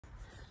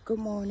Good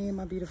morning,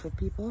 my beautiful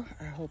people.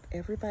 I hope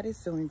everybody's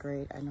doing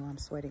great. I know I'm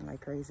sweating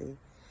like crazy.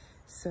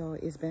 So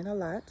it's been a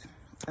lot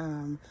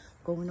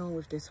going on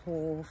with this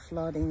whole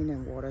flooding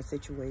and water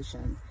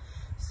situation.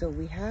 So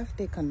we have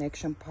the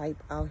connection pipe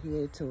out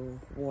here to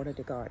water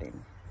the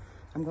garden.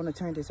 I'm going to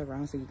turn this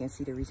around so you can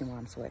see the reason why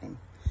I'm sweating.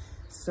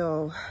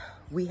 So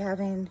we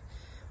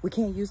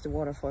can't use the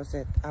water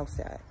faucet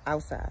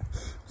outside.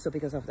 So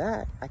because of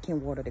that, I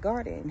can't water the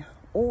garden.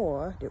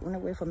 Or the only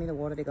way for me to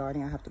water the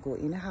garden, I have to go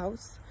in the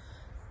house,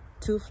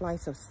 2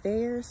 flights of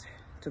stairs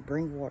to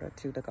bring water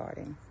to the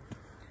garden.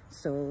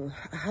 So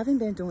I haven't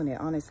been doing it,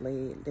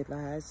 honestly. The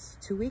last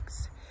 2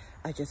 weeks,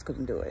 I just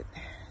couldn't do it.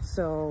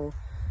 So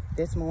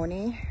this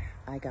morning,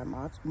 I got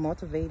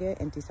motivated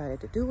and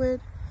decided to do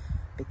it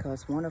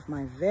because one of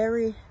my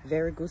very,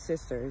 very good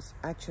sisters,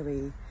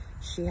 actually,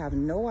 she have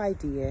no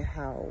idea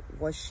how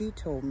what she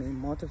told me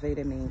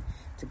motivated me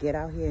to get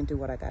out here and do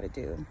what I got to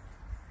do.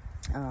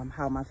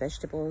 How my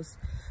vegetables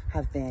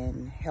have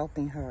been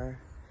helping her,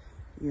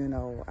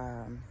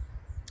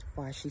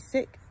 while she's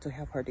sick, to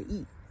help her to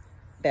eat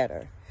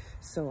better.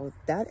 So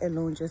that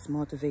alone just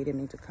motivated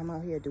me to come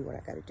out here and do what I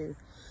got to do.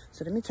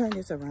 So let me turn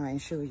this around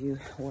and show you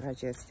what I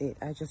just did.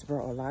 I just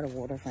brought a lot of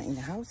water from in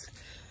the house.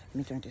 Let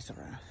me turn this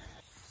around.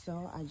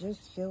 So I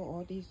just fill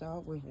all these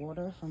out with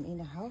water from in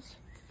the house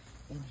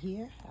and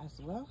here as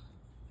well.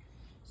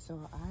 So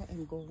I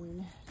am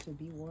going to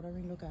be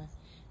watering. Look at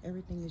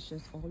everything is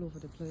just all over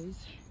the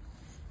place.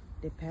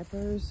 The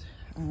peppers,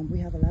 we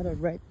have a lot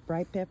of ripe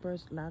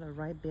peppers, a lot of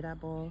ripe bitter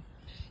ball.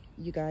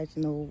 You guys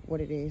know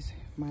what it is,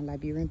 my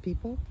Liberian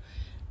people.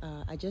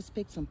 I just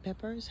picked some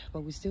peppers,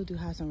 but we still do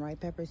have some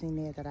ripe peppers in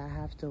there that I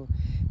have to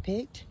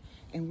pick.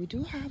 And we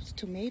do have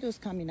tomatoes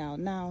coming out.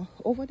 Now,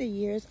 over the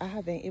years, I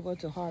have been able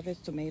to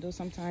harvest tomatoes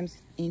sometimes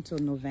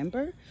into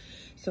November.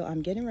 So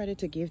I'm getting ready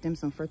to give them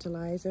some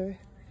fertilizer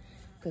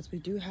because we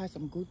do have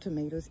some good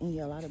tomatoes in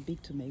here, a lot of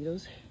big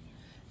tomatoes.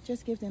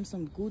 Just give them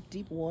some good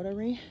deep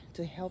watering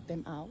to help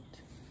them out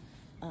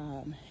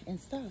and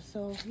stuff.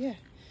 So yeah,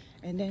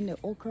 and then the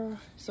okra.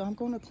 So I'm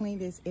going to clean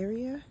this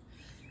area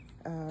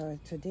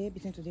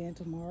between today and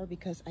tomorrow,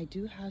 because I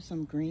do have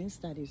some greens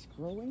that is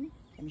growing.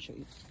 Let me show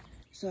you.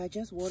 So I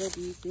just watered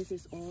these. This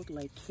is all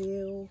like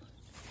kale,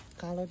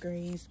 collard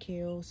greens,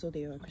 kale. So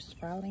they are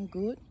sprouting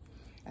good.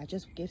 I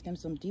just give them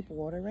some deep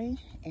watering,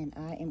 and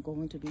I am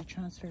going to be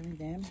transferring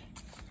them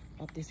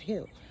up this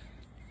hill.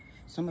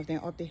 Some of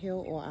them up the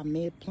hill, or I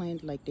may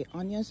plant like the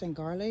onions and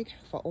garlic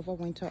for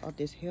overwinter up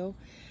this hill.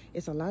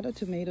 It's a lot of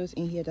tomatoes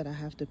in here that I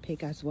have to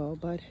pick as well.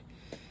 But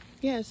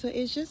yeah, so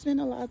it's just been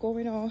a lot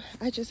going on.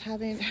 I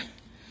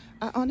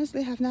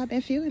honestly have not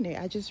been feeling it.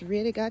 I just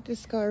really got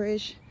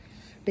discouraged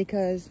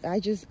because I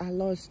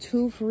lost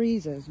 2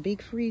 freezers,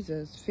 big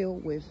freezers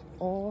filled with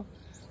all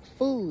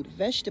food,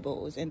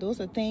 vegetables, and those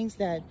are things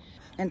that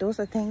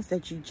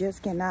you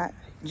just cannot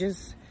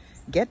just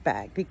get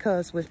back,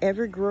 because with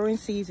every growing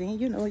season,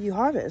 you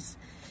harvest,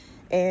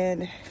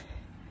 and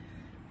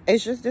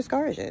it's just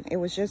discouraging. It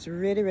was just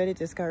really, really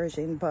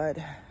discouraging, but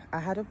I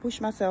had to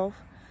push myself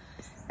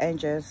and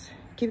just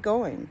keep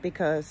going,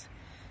 because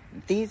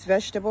these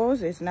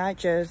vegetables is not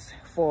just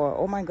for,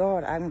 oh my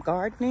God, I'm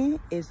gardening.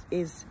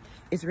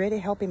 Is really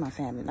helping my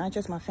family, not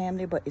just my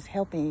family, but it's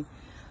helping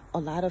a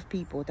lot of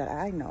people that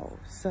I know.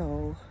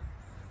 So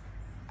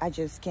I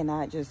just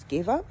cannot just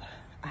give up.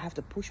 I have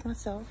to push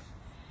myself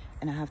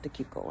and I have to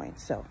keep going.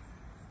 So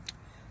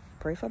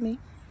pray for me,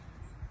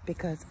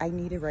 because I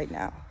need it right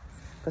now.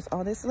 Because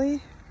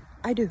honestly,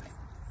 I do.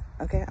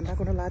 Okay, I'm not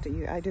gonna lie to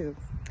you, I do.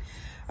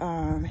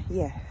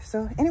 Yeah,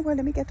 so anyway,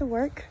 let me get to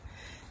work,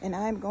 and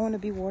I'm going to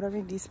be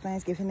watering these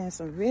plants, giving them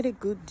some really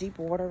good deep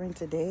watering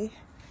today,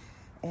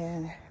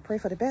 and pray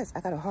for the best.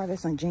 I gotta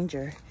harvest some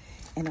ginger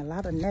and a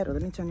lot of nettle.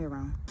 Let me turn it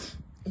around.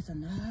 It's a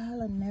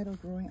lot of nettle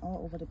growing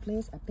all over the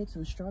place. I picked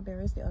some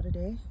strawberries the other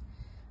day,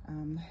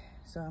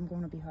 so I'm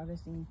going to be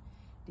harvesting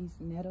these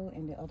nettle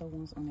and the other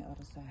ones on the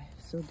other side.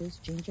 So this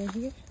ginger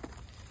here,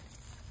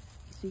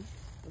 see,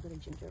 look at the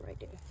ginger right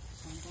there.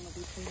 So I'm going to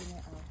be putting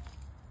it out.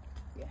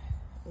 Yeah,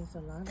 there's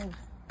a lot of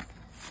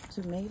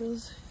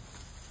tomatoes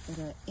that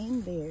are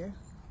in there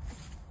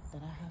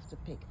that I have to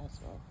pick as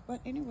well.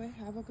 But anyway,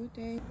 have a good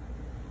day.